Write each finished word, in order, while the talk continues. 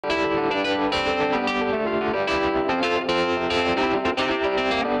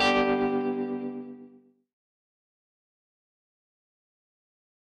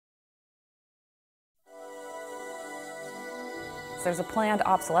There's a planned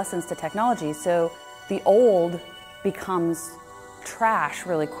obsolescence to technology, so the old becomes trash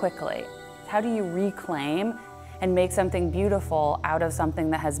really quickly. How do you reclaim and make something beautiful out of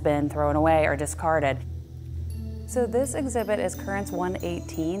something that has been thrown away or discarded? So this exhibit is Currents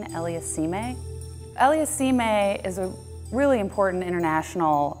 118, Elias Sime. Elias Sime is a really important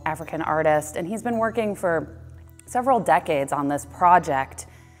international African artist, and he's been working for several decades on this project.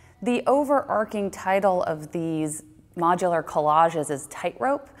 The overarching title of these modular collages is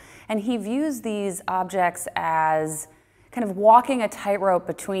Tightrope, and he views these objects as kind of walking a tightrope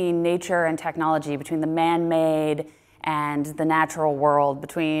between nature and technology, between the man-made and the natural world,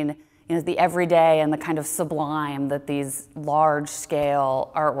 between the everyday and the kind of sublime that these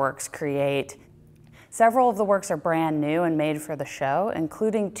large-scale artworks create. Several of the works are brand new and made for the show,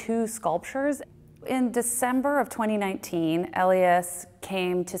 including 2 sculptures. In December of 2019, Elias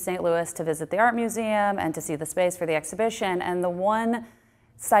came to St. Louis to visit the art museum and to see the space for the exhibition, and the one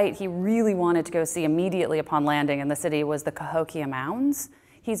site he really wanted to go see immediately upon landing in the city was the Cahokia Mounds.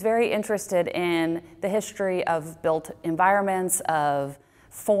 He's very interested in the history of built environments, of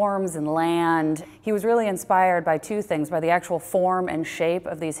forms and land. He was really inspired by 2 things, by the actual form and shape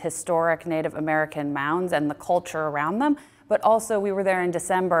of these historic Native American mounds and the culture around them, but also we were there in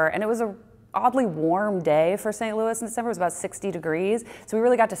December, and it was a oddly warm day for St. Louis in December. It was about 60 degrees, so we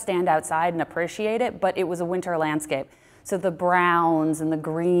really got to stand outside and appreciate it, but it was a winter landscape. So the browns and the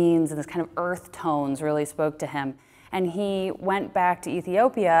greens and this kind of earth tones really spoke to him. And he went back to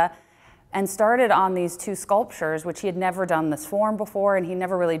Ethiopia and started on these 2 sculptures, which he had never done this form before, and he'd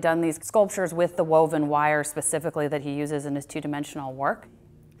never really done these sculptures with the woven wire specifically that he uses in his 2-dimensional work.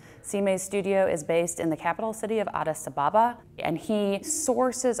 Sime's studio is based in the capital city of Addis Ababa, and he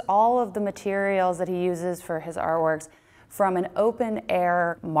sources all of the materials that he uses for his artworks from an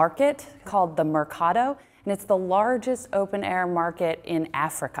open-air market called the Mercado, and it's the largest open-air market in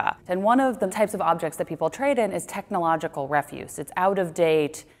Africa. And one of the types of objects that people trade in is technological refuse. It's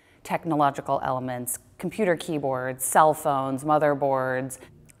out-of-date technological elements, computer keyboards, cell phones, motherboards.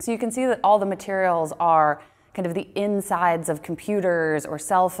 So you can see that all the materials are kind of the insides of computers or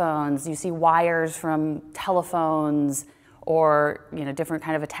cell phones. You see wires from telephones or different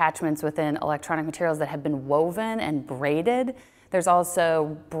kind of attachments within electronic materials that have been woven and braided. There's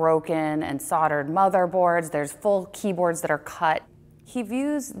also broken and soldered motherboards. There's full keyboards that are cut. He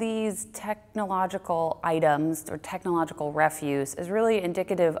views these technological items or technological refuse as really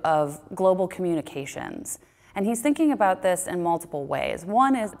indicative of global communications. And he's thinking about this in multiple ways.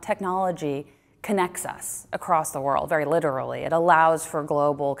 One is technology connects us across the world, very literally. It allows for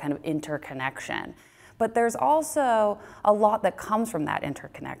global kind of interconnection. But there's also a lot that comes from that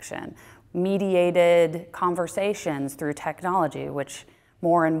interconnection. Mediated conversations through technology, which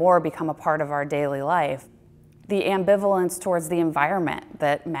more and more become a part of our daily life. The ambivalence towards the environment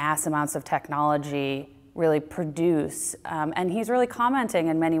that mass amounts of technology really produce. And he's really commenting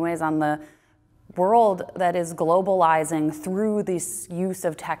in many ways on the world that is globalizing through this use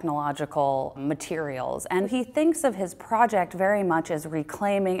of technological materials. And he thinks of his project very much as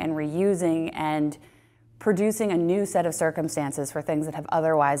reclaiming and reusing and producing a new set of circumstances for things that have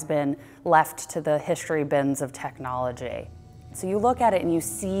otherwise been left to the history bins of technology. So you look at it and you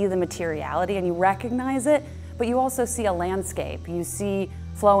see the materiality and you recognize it, but you also see a landscape. You see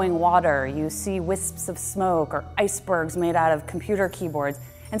flowing water, you see wisps of smoke or icebergs made out of computer keyboards.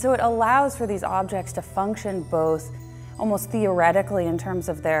 And so it allows for these objects to function both almost theoretically in terms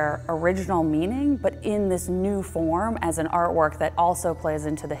of their original meaning, but in this new form as an artwork that also plays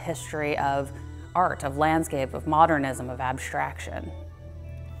into the history of art, of landscape, of modernism, of abstraction.